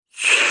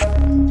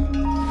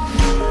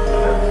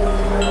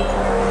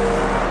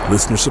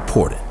Listener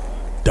supported.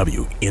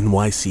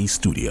 WNYC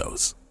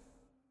Studios.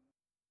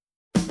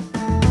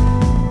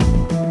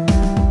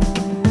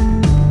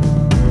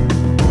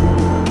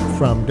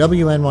 From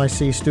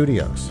WNYC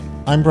Studios,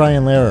 I'm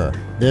Brian Lehrer.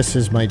 This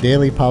is my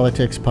daily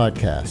politics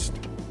podcast.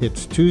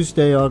 It's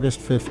Tuesday, August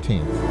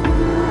 15th.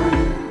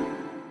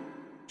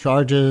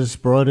 Charges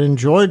brought in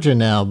Georgia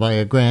now by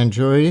a grand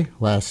jury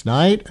last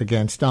night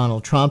against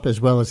Donald Trump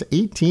as well as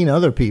 18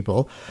 other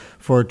people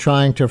for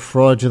trying to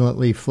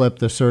fraudulently flip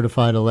the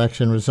certified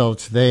election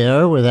results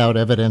there without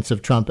evidence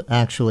of Trump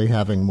actually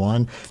having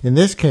won. In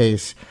this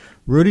case,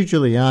 Rudy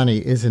Giuliani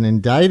is an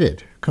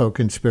indicted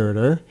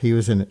co-conspirator. He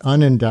was an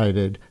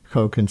unindicted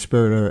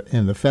co-conspirator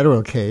in the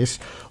federal case.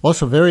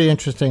 Also very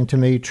interesting to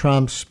me,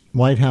 Trump's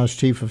White House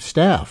chief of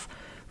staff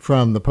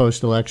from the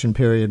post-election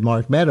period,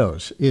 Mark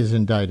Meadows, is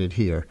indicted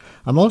here.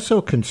 I'm also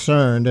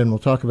concerned, and we'll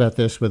talk about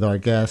this with our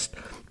guest,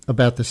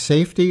 about the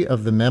safety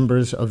of the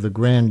members of the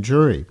grand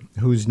jury,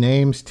 whose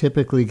names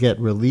typically get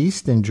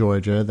released in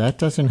Georgia. That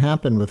doesn't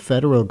happen with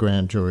federal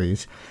grand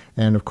juries.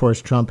 And, of course,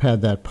 Trump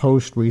had that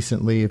post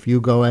recently, if you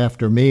go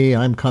after me,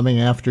 I'm coming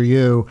after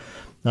you,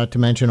 not to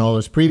mention all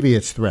his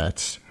previous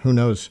threats. Who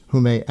knows who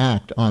may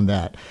act on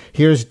that.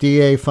 Here's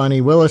DA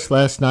Fani Willis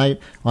last night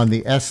on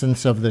the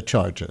essence of the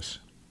charges.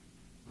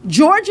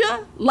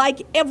 Georgia,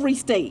 like every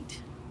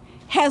state,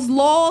 has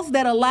laws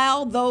that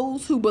allow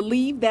those who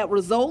believe that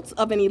results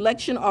of an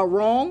election are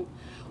wrong,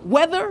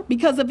 whether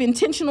because of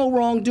intentional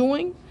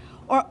wrongdoing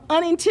or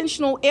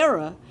unintentional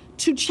error,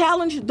 to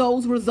challenge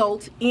those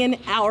results in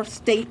our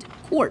state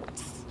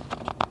courts.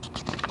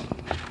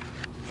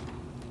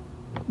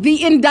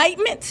 The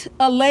indictment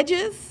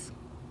alleges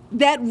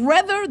that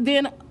rather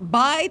than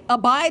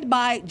abide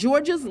by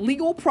Georgia's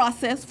legal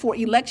process for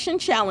election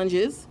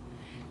challenges,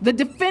 the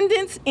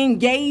defendants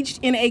engaged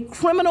in a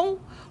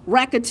criminal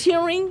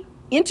racketeering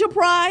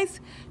enterprise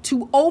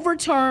to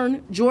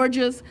overturn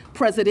Georgia's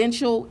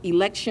presidential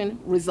election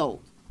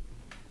result.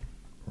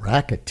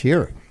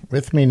 Racketeering.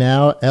 With me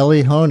now,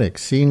 Elie Honig,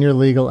 senior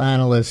legal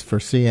analyst for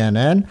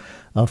CNN,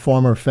 a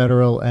former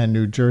federal and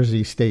New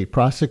Jersey state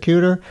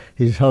prosecutor.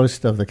 He's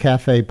host of the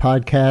Cafe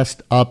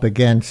podcast, Up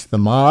Against the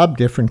Mob,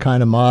 different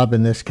kind of mob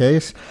in this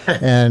case.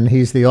 And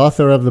he's the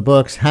author of the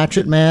books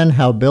Hatchet Man,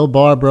 How Bill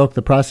Barr Broke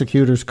the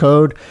Prosecutor's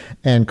Code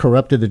and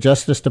Corrupted the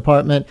Justice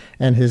Department.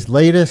 And his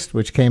latest,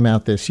 which came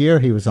out this year,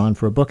 he was on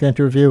for a book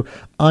interview,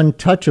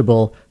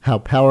 Untouchable, How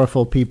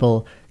Powerful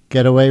People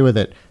Get Away with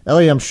It.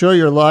 Elie, I'm sure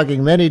you're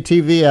logging many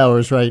TV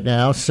hours right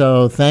now,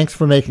 so thanks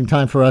for making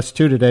time for us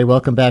too today.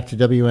 Welcome back to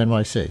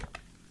WNYC.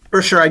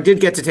 For sure. I did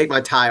get to take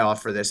my tie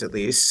off for this at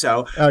least.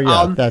 So, oh,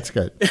 yeah, that's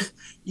good.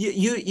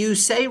 You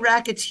say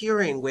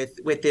racketeering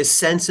with this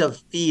sense of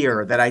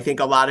fear that I think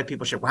a lot of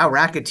people should, wow,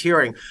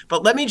 racketeering.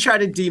 But let me try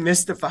to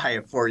demystify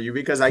it for you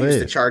because I used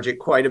to charge it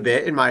quite a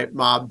bit in my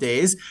mob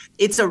days.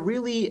 It's a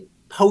really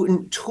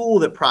potent tool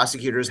that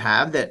prosecutors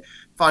have that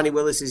Fani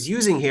Willis is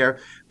using here,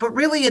 but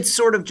really it's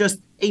sort of just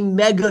a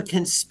mega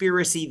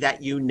conspiracy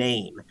that you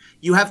name.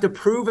 You have to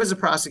prove as a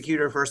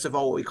prosecutor, first of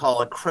all, what we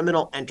call a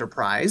criminal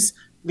enterprise,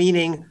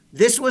 meaning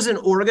this was an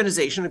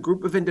organization, a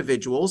group of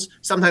individuals.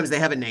 Sometimes they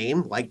have a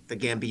name like the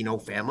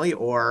Gambino family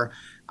or,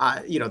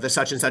 the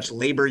such and such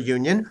labor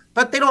union,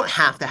 but they don't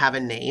have to have a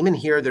name. And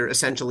here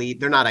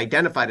they're not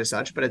identified as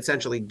such, but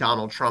essentially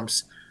Donald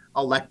Trump's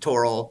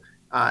electoral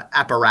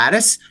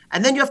apparatus.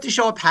 And then you have to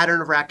show a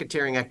pattern of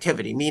racketeering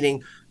activity,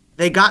 meaning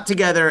they got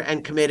together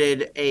and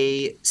committed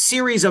a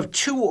series of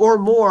two or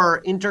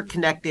more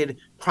interconnected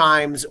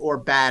crimes or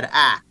bad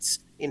acts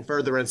in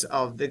furtherance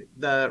of the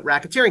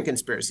racketeering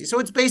conspiracy. So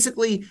it's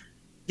basically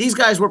these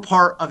guys were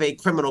part of a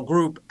criminal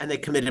group and they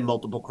committed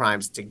multiple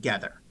crimes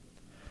together.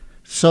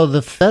 So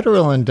the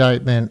federal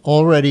indictment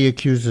already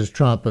accuses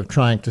Trump of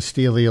trying to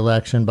steal the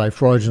election by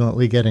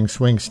fraudulently getting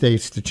swing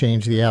states to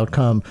change the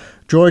outcome.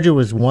 Georgia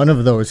was one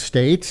of those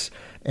states,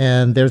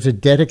 and there's a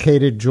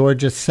dedicated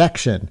Georgia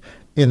section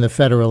in the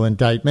federal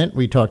indictment.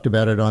 We talked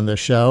about it on the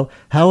show.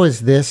 How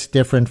is this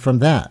different from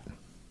that?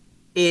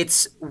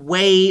 It's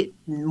way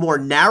more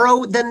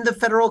narrow than the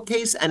federal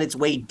case, and it's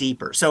way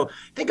deeper. So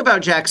think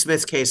about Jack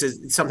Smith's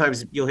cases.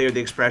 Sometimes you'll hear the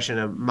expression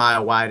a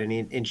mile wide and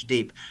an inch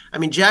deep. I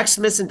mean, Jack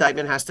Smith's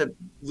indictment has to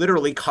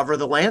literally cover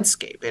the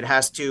landscape. It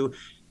has to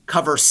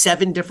cover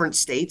 7 different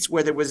states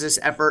where there was this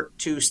effort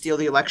to steal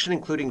the election,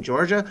 including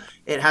Georgia.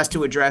 It has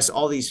to address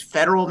all these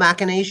federal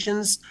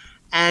machinations.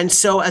 And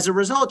so as a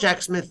result,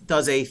 Jack Smith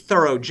does a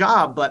thorough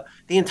job, but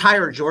the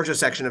entire Georgia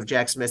section of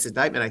Jack Smith's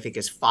indictment, I think,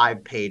 is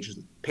 5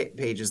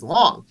 pages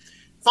long.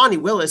 Fani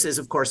Willis is,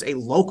 of course, a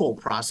local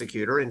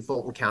prosecutor in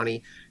Fulton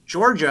County,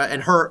 Georgia,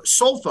 and her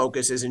sole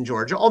focus is in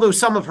Georgia, although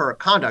some of her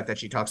conduct that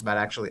she talks about,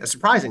 actually a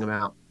surprising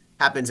amount,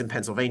 happens in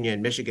Pennsylvania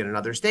and Michigan and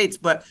other states.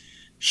 But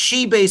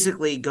she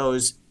basically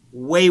goes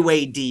way,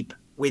 way deep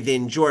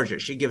within Georgia.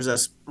 She gives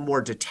us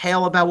more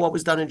detail about what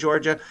was done in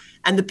Georgia.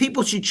 And the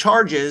people she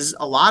charges,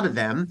 a lot of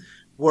them,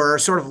 were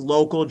sort of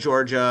local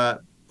Georgia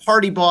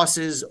party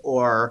bosses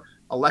or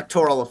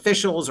electoral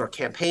officials or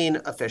campaign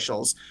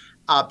officials,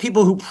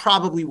 people who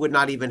probably would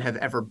not even have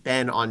ever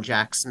been on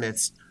Jack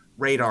Smith's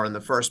radar in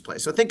the first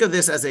place. So think of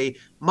this as a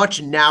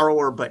much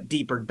narrower but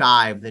deeper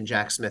dive than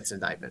Jack Smith's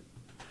indictment.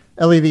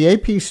 Elie, the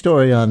AP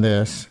story on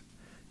this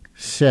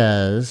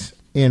says,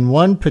 in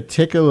one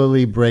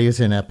particularly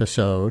brazen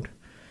episode,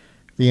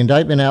 the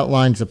indictment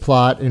outlines a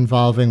plot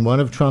involving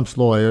one of Trump's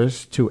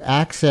lawyers to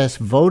access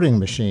voting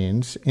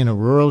machines in a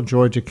rural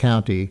Georgia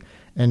county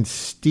and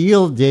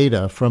steal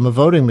data from a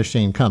voting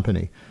machine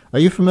company. Are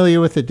you familiar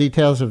with the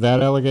details of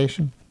that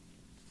allegation?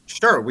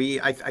 Sure.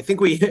 I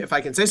think we, if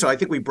I can say so, I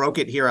think we broke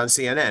it here on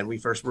CNN. We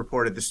first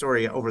reported the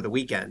story over the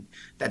weekend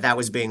that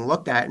was being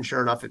looked at, and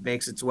sure enough, it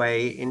makes its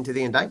way into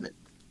the indictment.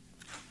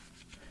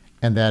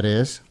 And that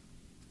is?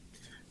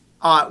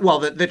 Well,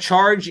 the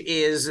charge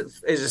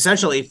is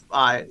essentially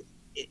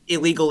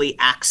illegally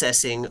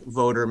accessing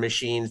voter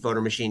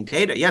machine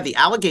data. Yeah, the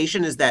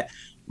allegation is that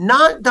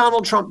not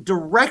Donald Trump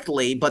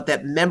directly, but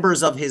that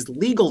members of his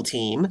legal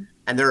team,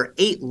 and there are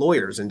 8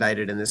 lawyers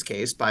indicted in this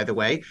case, by the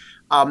way,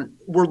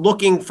 were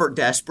looking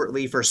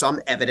desperately for some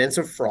evidence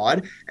of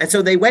fraud. And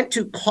so they went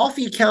to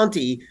Coffee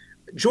County,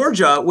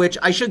 Georgia, which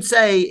I should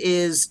say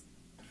is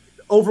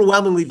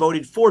overwhelmingly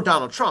voted for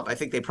Donald Trump. I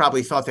think they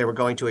probably thought they were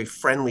going to a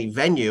friendly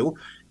venue.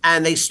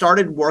 And they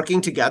started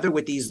working together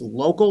with these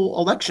local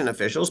election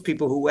officials,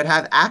 people who would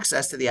have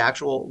access to the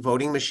actual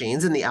voting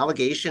machines. And the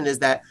allegation is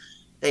that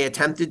they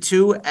attempted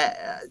to,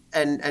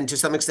 and to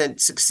some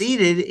extent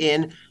succeeded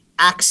in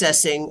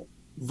accessing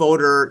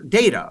voter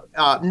data.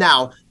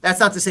 Now, that's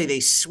not to say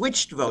they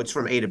switched votes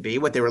from A to B.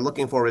 What they were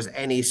looking for was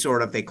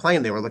they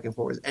claimed they were looking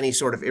for was any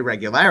sort of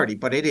irregularity,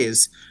 but it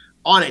is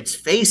on its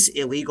face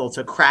illegal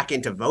to crack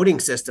into voting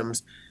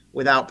systems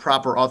without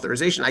proper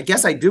authorization. I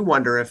guess I do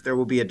wonder if there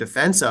will be a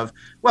defense of,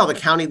 well, the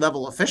county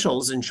level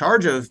officials in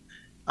charge of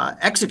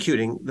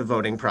executing the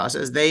voting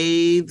process,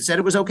 they said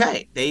it was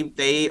okay.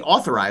 They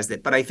authorized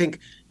it. But I think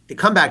the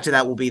comeback to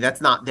that will be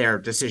that's not their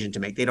decision to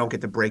make. They don't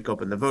get to break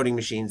open the voting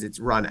machines. It's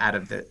run out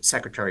of the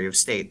Secretary of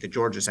State, the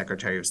Georgia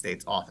Secretary of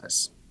State's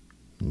office.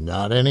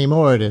 Not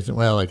anymore, it isn't.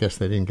 Well, I guess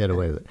they didn't get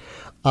away with it.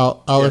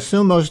 I'll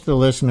assume most of the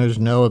listeners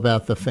know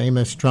about the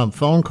famous Trump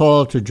phone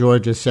call to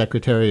Georgia's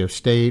Secretary of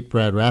State,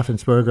 Brad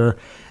Raffensperger,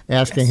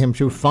 asking him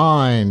to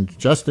find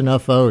just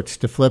enough votes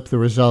to flip the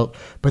result.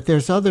 But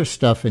there's other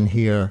stuff in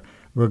here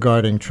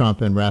regarding Trump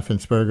and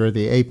Raffensperger.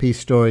 The AP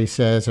story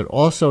says it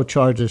also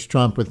charges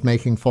Trump with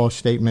making false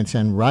statements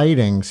and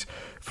writings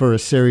for a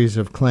series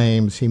of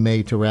claims he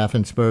made to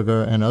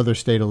Raffensperger and other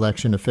state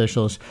election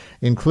officials,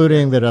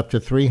 including that up to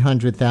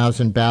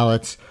 300,000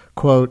 ballots,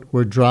 quote,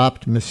 were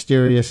dropped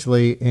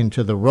mysteriously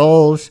into the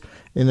rolls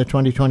in the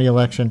 2020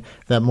 election,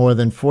 that more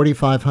than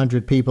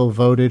 4,500 people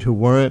voted who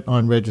weren't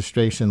on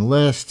registration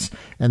lists,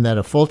 and that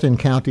a Fulton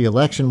County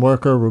election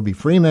worker, Ruby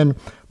Freeman,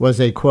 was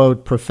a,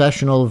 quote,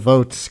 professional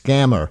vote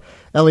scammer.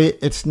 Elie,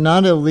 it's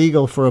not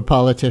illegal for a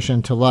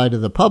politician to lie to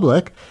the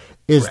public.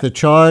 Is the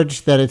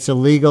charge that it's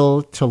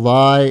illegal to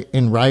lie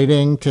in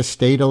writing to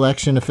state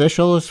election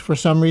officials for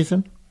some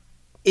reason?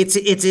 It's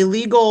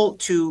illegal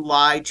to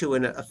lie to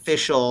an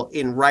official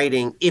in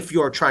writing if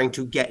you're trying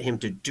to get him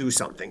to do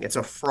something. It's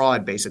a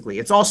fraud, basically.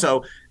 It's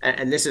also,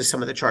 and this is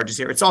some of the charges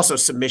here, it's also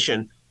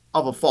submission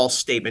of a false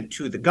statement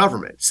to the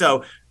government.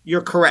 So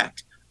you're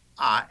correct.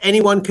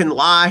 Anyone can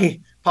lie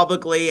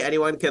publicly.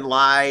 Anyone can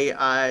lie,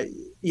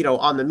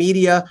 on the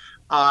media.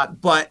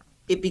 But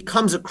it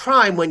becomes a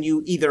crime when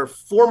you either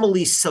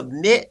formally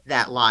submit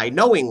that lie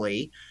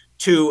knowingly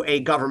to a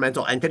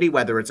governmental entity,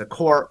 whether it's a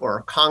court or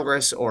a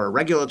Congress or a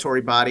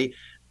regulatory body.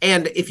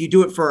 And if you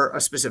do it for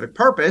a specific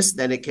purpose,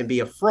 then it can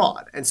be a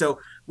fraud. And so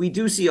we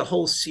do see a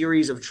whole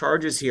series of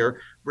charges here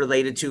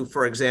related to,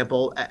 for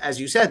example, as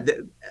you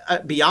said,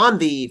 beyond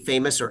the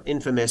famous or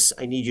infamous,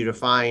 I need you to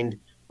find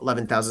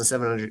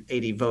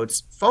 11,780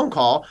 votes phone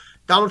call,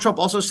 Donald Trump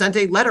also sent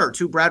a letter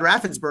to Brad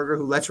Raffensperger,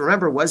 who, let's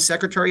remember, was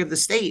Secretary of the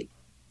State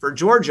for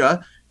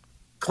Georgia,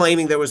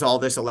 claiming there was all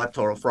this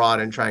electoral fraud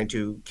and trying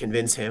to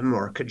convince him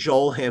or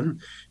cajole him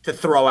to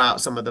throw out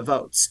some of the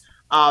votes.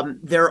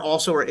 There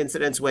also are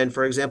incidents when,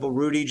 for example,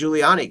 Rudy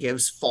Giuliani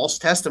gives false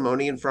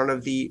testimony in front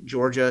of the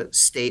Georgia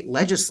state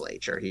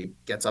legislature. He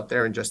gets up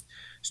there and just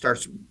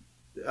starts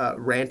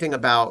ranting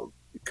about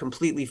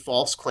completely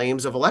false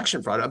claims of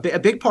election fraud. A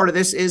big part of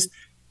this is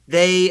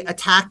they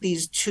attack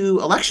these 2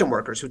 election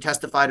workers who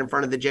testified in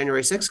front of the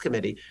January 6th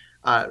committee,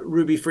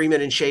 Ruby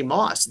Freeman and Shay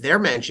Moss. They're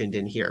mentioned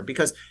in here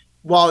because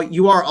while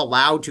you are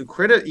allowed to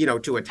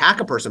to attack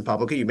a person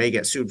publicly, you may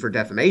get sued for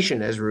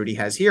defamation, as Rudy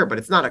has here, but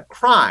it's not a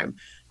crime.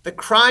 The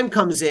crime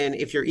comes in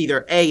if you're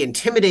either A,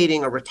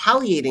 intimidating or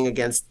retaliating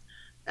against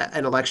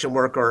an election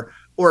worker,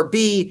 or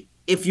B,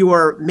 if you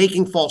are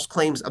making false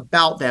claims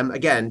about them,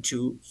 again,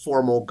 to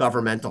formal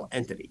governmental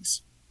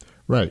entities.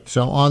 Right.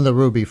 So on the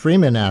Ruby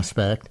Freeman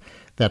aspect,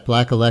 that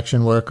black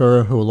election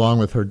worker who, along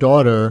with her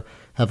daughter,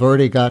 have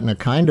already gotten a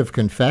kind of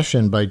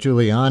confession by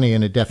Giuliani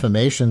in a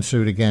defamation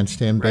suit against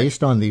him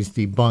based on these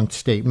debunked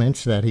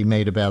statements that he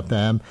made about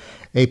them.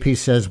 AP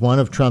says one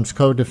of Trump's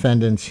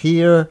co-defendants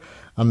here,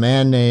 a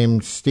man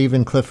named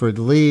Stephen Clifford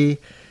Lee,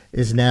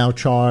 is now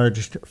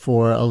charged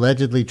for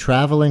allegedly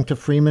traveling to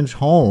Freeman's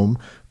home,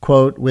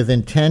 quote, with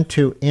intent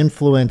to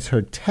influence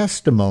her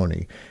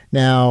testimony.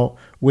 Now,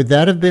 would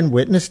that have been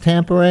witness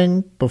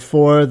tampering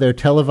before their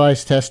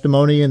televised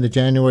testimony in the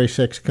January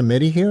 6th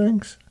committee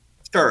hearings?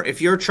 Sure.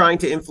 If you're trying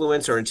to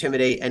influence or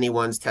intimidate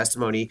anyone's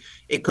testimony,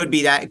 it could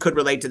be that. It could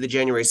relate to the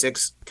January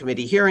 6th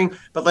committee hearing.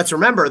 But let's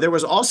remember, there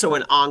was also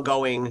an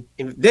ongoing,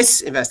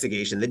 this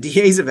investigation, the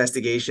DA's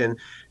investigation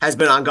has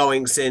been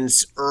ongoing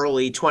since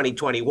early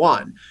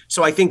 2021.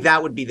 So I think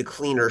that would be the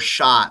cleaner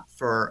shot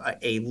for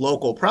a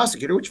local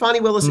prosecutor, which Fani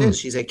Willis is.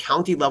 She's a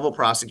county level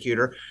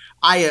prosecutor.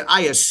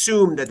 I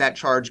assume that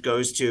charge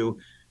goes to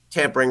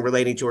tampering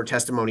relating to her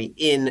testimony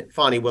in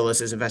Fani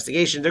Willis's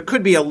investigation. There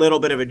could be a little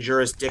bit of a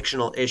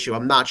jurisdictional issue.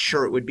 I'm not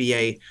sure it would be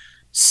a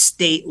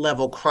state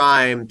level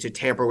crime to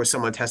tamper with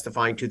someone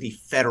testifying to the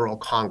federal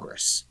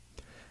Congress.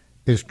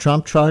 Is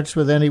Trump charged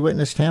with any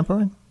witness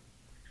tampering?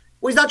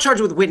 Well, he's not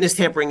charged with witness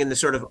tampering in the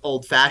sort of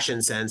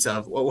old-fashioned sense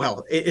of,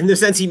 well, in the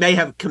sense he may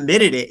have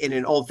committed it in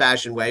an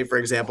old-fashioned way, for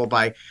example,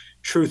 by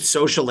truth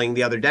socialing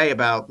the other day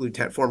about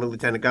former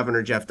Lieutenant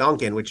Governor Jeff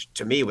Duncan, which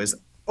to me was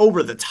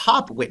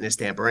over-the-top witness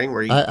tampering.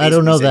 Where I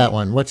don't know that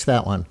one. What's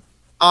that one?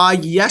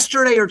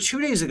 Yesterday or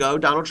 2 days ago,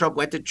 Donald Trump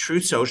went to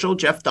Truth Social.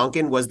 Jeff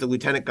Duncan was the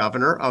lieutenant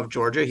governor of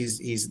Georgia.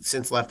 He's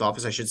since left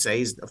office, I should say.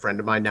 He's a friend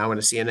of mine now and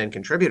a CNN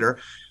contributor.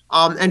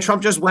 And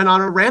Trump just went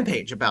on a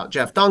rampage about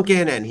Jeff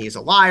Duncan, and he's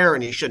a liar,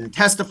 and he shouldn't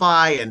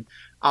testify.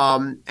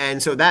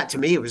 And so that, to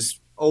me,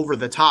 was over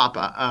the top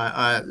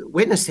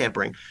witness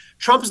tampering.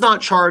 Trump's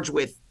not charged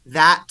with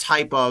that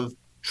type of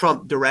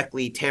Trump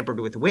directly tampered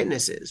with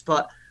witnesses,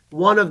 but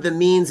one of the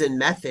means and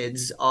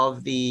methods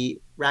of the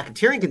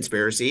racketeering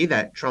conspiracy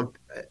that Trump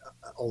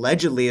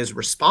allegedly is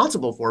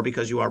responsible for,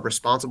 because you are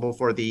responsible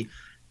for the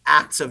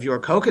acts of your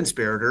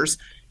co-conspirators,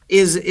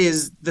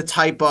 is the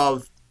type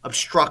of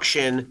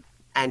obstruction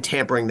and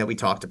tampering that we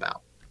talked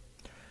about.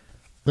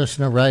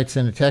 Listener writes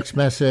in a text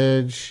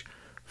message,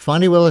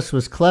 Fani Willis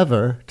was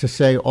clever to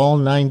say all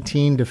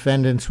 19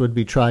 defendants would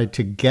be tried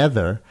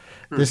together.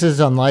 This is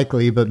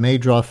unlikely, but may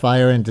draw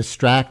fire and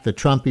distract the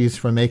Trumpies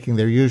from making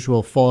their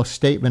usual false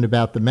statement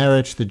about the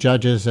merits, the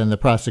judges, and the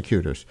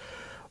prosecutors.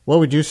 What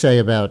would you say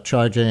about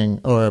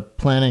charging or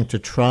planning to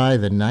try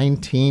the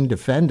 19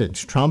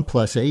 defendants, Trump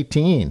plus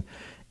 18,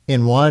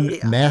 in one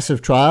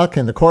massive trial?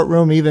 Can the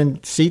courtroom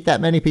even seat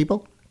that many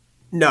people?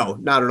 No,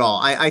 not at all.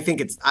 I think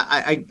it's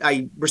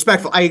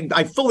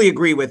I fully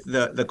agree with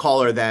the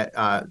caller that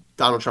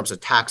Donald Trump's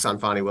attacks on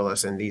Fani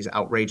Willis and these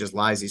outrageous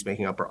lies he's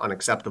making up are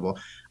unacceptable.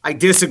 I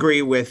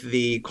disagree with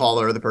the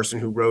caller, the person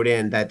who wrote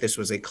in, that this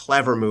was a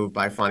clever move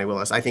by Fani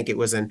Willis. I think it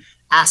was an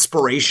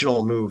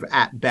aspirational move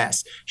at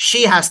best.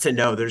 She has to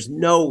know there's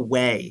no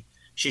way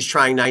she's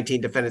trying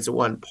 19 defendants at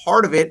one.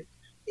 Part of it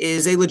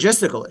is a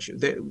logistical issue.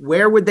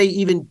 Where would they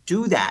even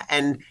do that?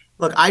 And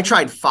look, I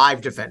tried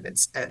 5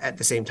 defendants at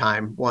the same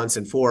time once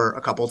and 4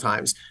 a couple of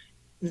times.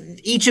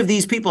 Each of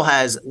these people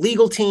has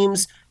legal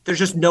teams. There's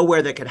just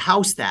nowhere that could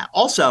house that.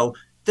 Also,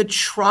 the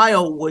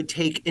trial would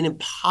take an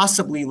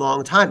impossibly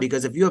long time,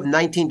 because if you have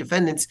 19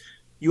 defendants,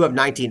 you have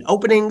 19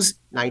 openings,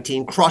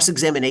 19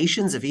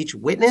 cross-examinations of each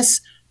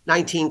witness,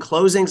 19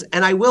 closings.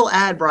 And I will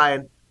add,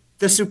 Brian,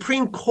 the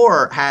Supreme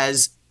Court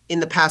has, in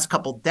the past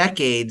couple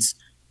decades,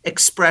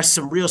 expressed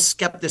some real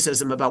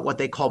skepticism about what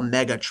they call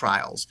mega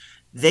trials.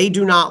 They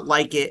do not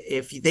like it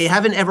if they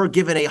haven't ever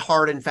given a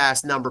hard and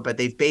fast number, but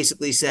they've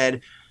basically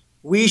said,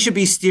 we should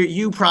be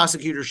you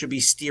prosecutors should be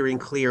steering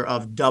clear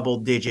of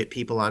double-digit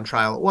people on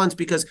trial at once,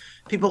 because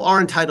people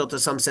are entitled to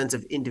some sense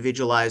of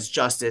individualized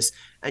justice,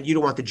 and you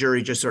don't want the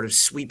jury just sort of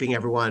sweeping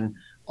everyone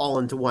all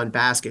into one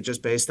basket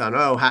just based on,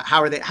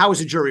 how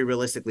is a jury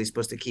realistically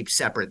supposed to keep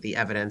separate the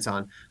evidence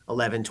on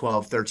 11,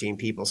 12, 13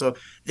 people? So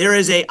there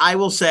is I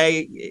will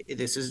say,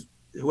 this is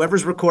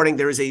whoever's recording,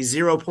 there is a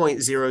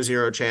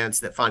 0.00 chance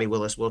that Fani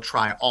Willis will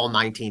try all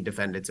 19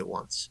 defendants at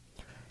once.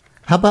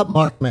 How about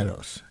Mark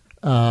Meadows?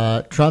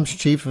 Trump's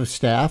chief of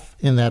staff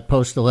in that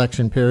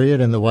post-election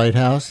period in the White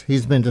House.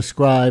 He's been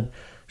described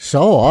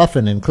so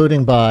often,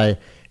 including by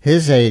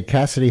his aide,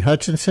 Cassidy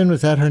Hutchinson,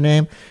 was that her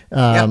name?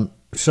 Yep.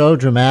 So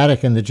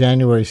dramatic in the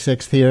January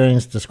 6th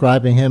hearings,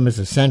 describing him as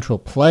a central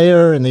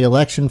player in the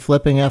election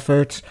flipping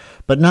efforts,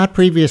 but not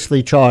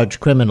previously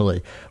charged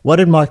criminally. What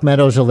did Mark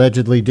Meadows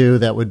allegedly do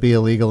that would be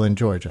illegal in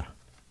Georgia?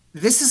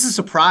 This is a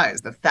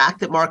surprise, the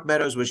fact that Mark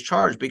Meadows was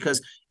charged, because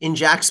in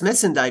Jack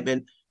Smith's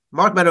indictment,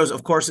 Mark Meadows,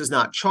 of course, is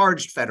not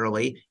charged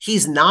federally.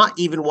 He's not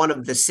even one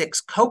of the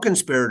 6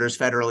 co-conspirators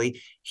federally.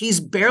 He's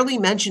barely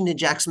mentioned in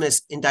Jack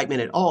Smith's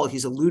indictment at all.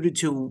 He's alluded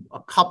to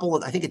a couple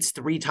of, I think it's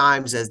 3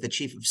 times, as the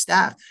chief of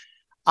staff.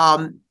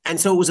 And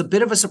so it was a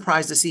bit of a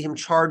surprise to see him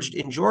charged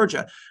in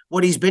Georgia.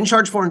 What he's been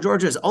charged for in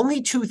Georgia is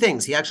only 2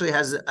 things. He actually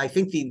has, I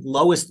think, the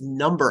lowest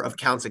number of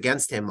counts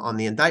against him on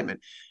the indictment.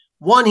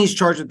 One, he's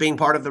charged with being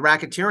part of the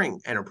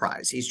racketeering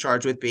enterprise. He's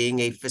charged with being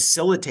a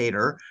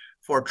facilitator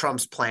for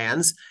Trump's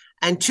plans.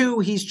 And 2,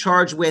 he's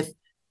charged with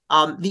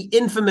The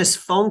infamous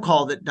phone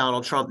call that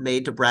Donald Trump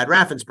made to Brad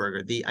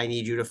Raffensperger, I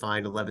need you to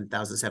find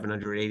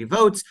 11,780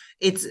 votes.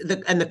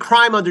 And the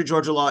crime under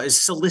Georgia law is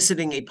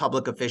soliciting a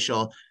public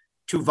official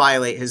to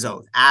violate his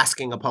oath,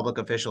 asking a public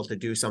official to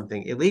do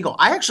something illegal.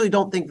 I actually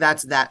don't think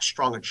that's that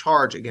strong a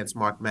charge against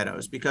Mark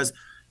Meadows, because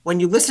when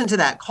you listen to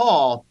that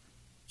call,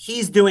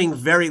 he's doing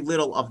very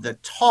little of the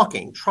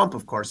talking. Trump,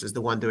 of course, is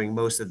the one doing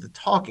most of the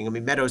talking. I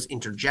mean, Meadows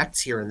interjects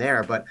here and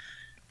there, but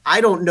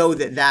I don't know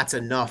that that's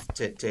enough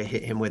to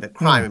hit him with a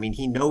crime. I mean,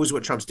 he knows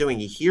what Trump's doing.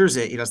 He hears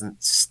it. He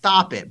doesn't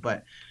stop it,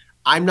 but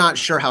I'm not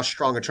sure how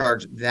strong a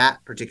charge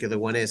that particular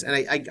one is. And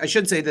I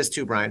should say this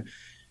too, Brian.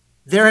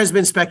 There has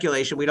been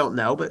speculation, we don't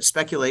know, but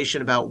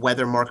speculation about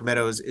whether Mark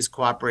Meadows is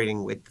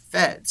cooperating with the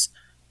feds.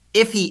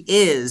 If he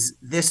is,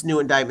 this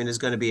new indictment is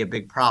going to be a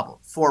big problem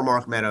for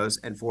Mark Meadows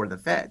and for the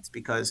feds,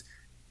 because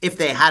if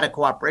they had a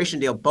cooperation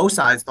deal, both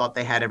sides thought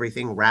they had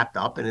everything wrapped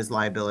up and his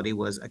liability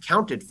was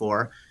accounted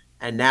for.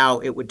 And now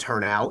it would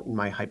turn out, in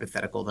my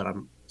hypothetical that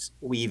I'm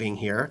weaving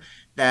here,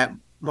 that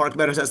Mark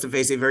Meadows has to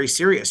face a very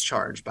serious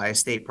charge by a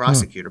state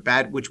prosecutor,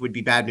 which would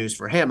be bad news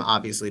for him,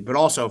 obviously, but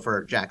also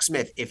for Jack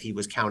Smith if he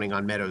was counting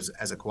on Meadows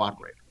as a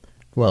cooperator.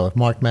 Well, if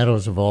Mark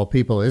Meadows, of all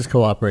people, is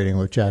cooperating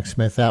with Jack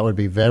Smith, that would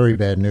be very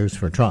bad news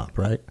for Trump,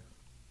 right?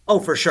 Oh,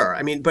 for sure.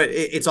 I mean, but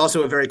it's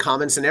also a very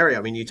common scenario.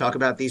 I mean, you talk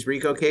about these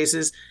RICO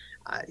cases,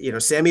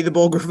 Sammy the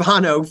Bull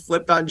Gravano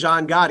flipped on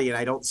John Gotti, and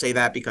I don't say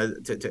that because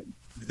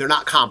they're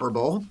not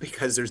comparable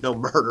because there's no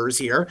murders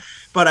here.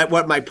 But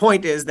what my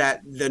point is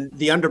that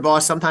the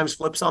underboss sometimes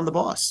flips on the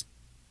boss.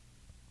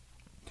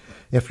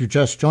 If you're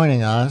just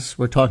joining us,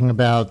 we're talking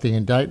about the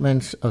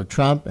indictments of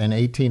Trump and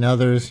 18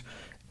 others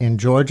in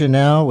Georgia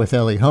now with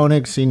Elie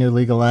Honig, senior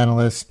legal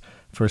analyst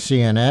for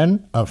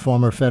CNN, a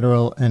former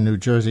federal and New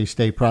Jersey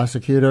state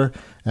prosecutor,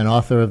 and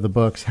author of the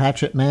books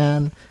Hatchet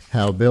Man,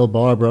 How Bill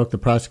Barr Broke the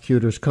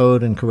Prosecutor's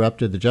Code and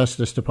Corrupted the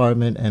Justice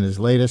Department, and his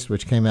latest,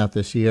 which came out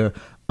this year,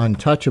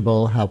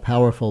 Untouchable, How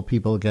Powerful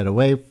People Get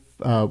Away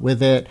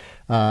with It.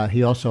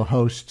 He also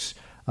hosts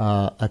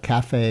a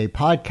cafe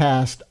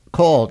podcast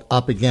called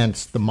Up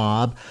Against the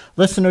Mob.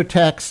 Listener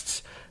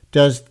texts,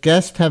 does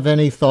guest have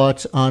any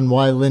thoughts on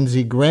why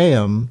Lindsey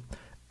Graham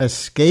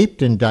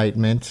escaped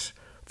indictments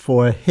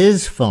for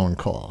his phone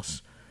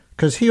calls?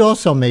 Because he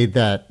also made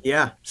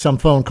some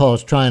phone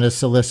calls trying to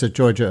solicit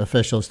Georgia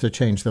officials to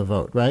change the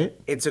vote, right?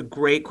 It's a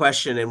great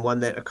question and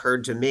one that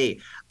occurred to me.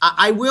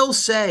 I will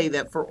say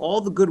that for all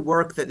the good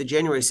work that the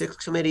January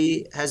 6th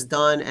committee has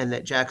done and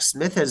that Jack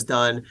Smith has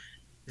done,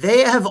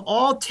 they have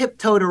all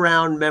tiptoed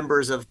around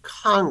members of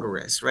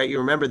Congress, right? You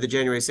remember the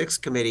January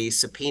 6th committee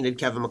subpoenaed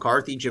Kevin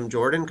McCarthy, Jim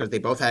Jordan, because they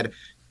both had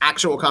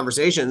actual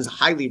conversations,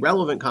 highly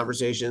relevant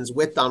conversations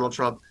with Donald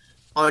Trump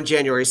on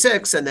January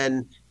 6th, and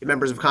then the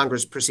members of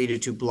Congress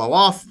proceeded to blow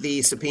off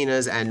the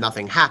subpoenas and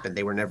nothing happened.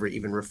 They were never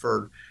even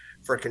referred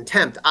for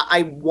contempt.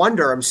 I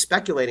wonder, I'm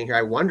speculating here,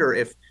 I wonder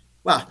if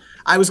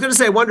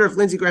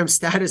Lindsey Graham's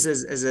status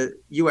as a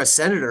U.S.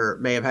 senator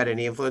may have had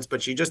any influence,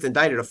 but she just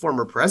indicted a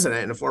former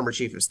president and a former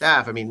chief of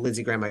staff. I mean,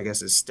 Lindsey Graham, I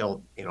guess, is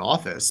still in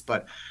office,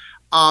 but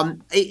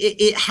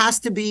it has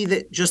to be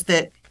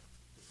that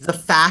the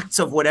facts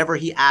of whatever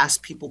he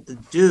asked people to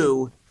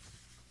do,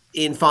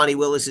 in Fani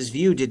Willis's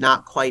view, did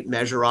not quite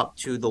measure up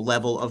to the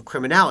level of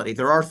criminality.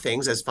 There are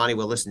things, as Fani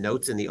Willis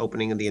notes in the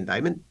opening of the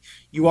indictment,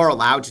 you are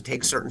allowed to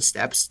take certain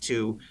steps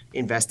to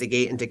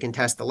investigate and to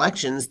contest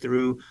elections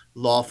through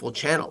lawful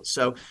channels.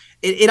 So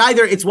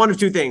it's one of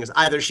two things.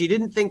 Either she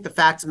didn't think the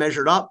facts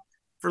measured up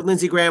for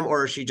Lindsey Graham,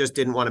 or she just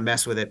didn't want to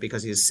mess with it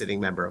because he's a sitting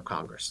member of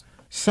Congress.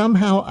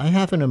 Somehow I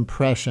have an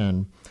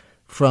impression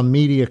from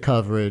media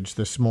coverage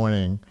this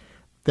morning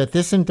that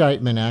this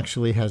indictment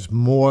actually has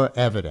more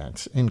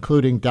evidence,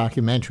 including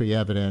documentary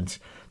evidence,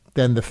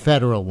 than the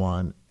federal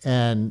one.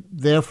 And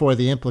therefore,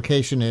 the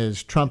implication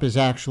is Trump is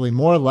actually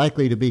more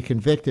likely to be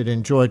convicted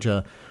in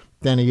Georgia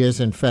than he is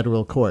in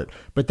federal court.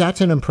 But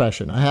that's an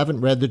impression. I haven't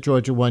read the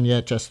Georgia one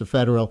yet, just the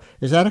federal.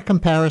 Is that a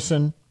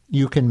comparison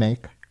you can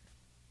make?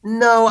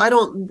 No, I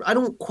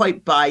don't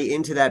quite buy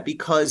into that,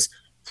 because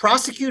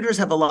prosecutors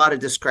have a lot of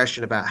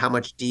discretion about how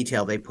much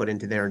detail they put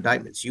into their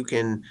indictments. You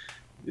can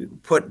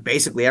put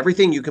basically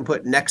everything, you can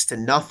put next to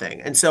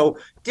nothing. And so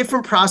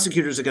different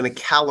prosecutors are going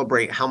to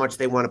calibrate how much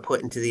they want to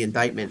put into the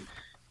indictment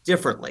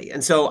differently.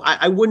 And so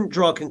I wouldn't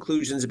draw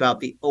conclusions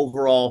about the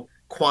overall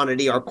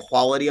quantity or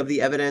quality of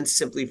the evidence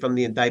simply from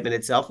the indictment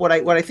itself. What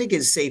I think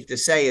is safe to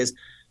say is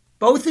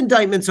both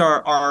indictments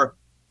are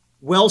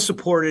well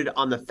supported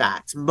on the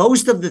facts.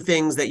 Most of the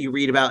things that you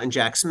read about in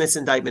Jack Smith's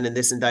indictment and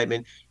this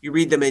indictment, you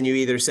read them and you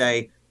either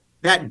say,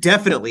 that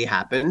definitely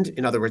happened.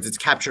 In other words, it's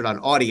captured on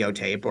audio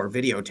tape or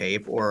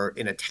videotape or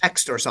in a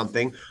text or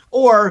something,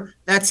 or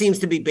that seems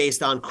to be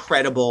based on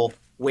credible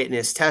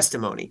witness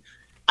testimony.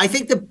 I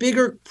think the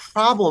bigger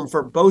problem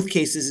for both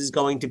cases is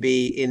going to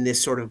be in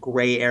this sort of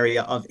gray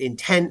area of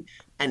intent.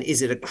 And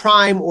is it a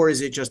crime or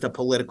is it just a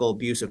political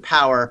abuse of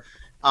power,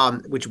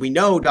 which we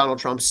know Donald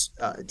Trump's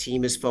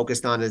team is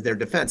focused on as their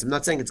defense. I'm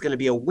not saying it's going to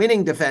be a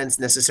winning defense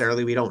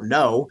necessarily. We don't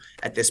know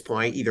at this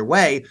point either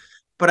way.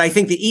 But I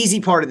think the easy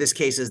part of this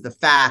case is the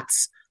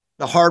facts.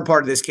 the hard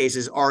part of this case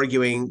is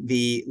arguing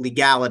the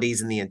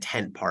legalities and the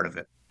intent part of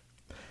it.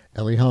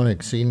 Elie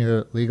Honig,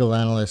 senior legal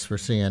analyst for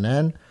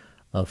CNN,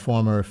 a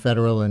former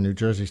federal and New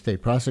Jersey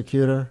state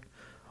prosecutor,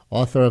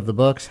 author of the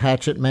books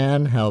Hatchet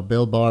Man, How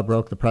Bill Barr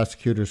Broke the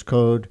Prosecutor's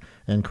Code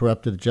and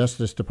Corrupted the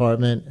Justice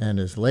Department, and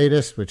his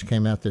latest, which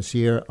came out this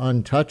year,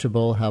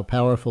 Untouchable, How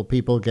Powerful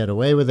People Get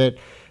Away with It.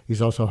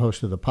 He's also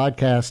host of the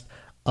podcast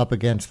Up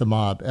Against the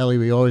Mob. Elie,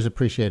 we always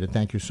appreciate it.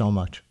 Thank you so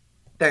much.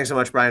 Thanks so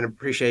much, Brian.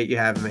 Appreciate you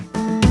having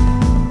me.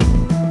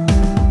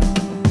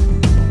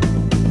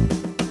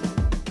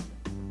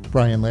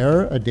 Brian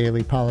Lehrer, a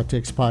daily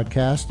politics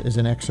podcast, is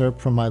an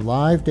excerpt from my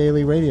live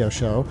daily radio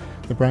show,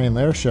 The Brian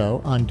Lehrer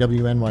Show, on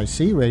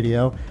WNYC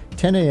Radio,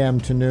 10 a.m.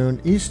 to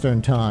noon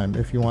Eastern Time,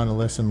 if you want to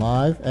listen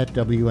live at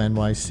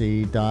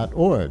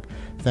wnyc.org.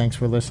 Thanks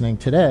for listening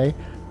today.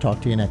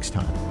 Talk to you next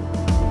time.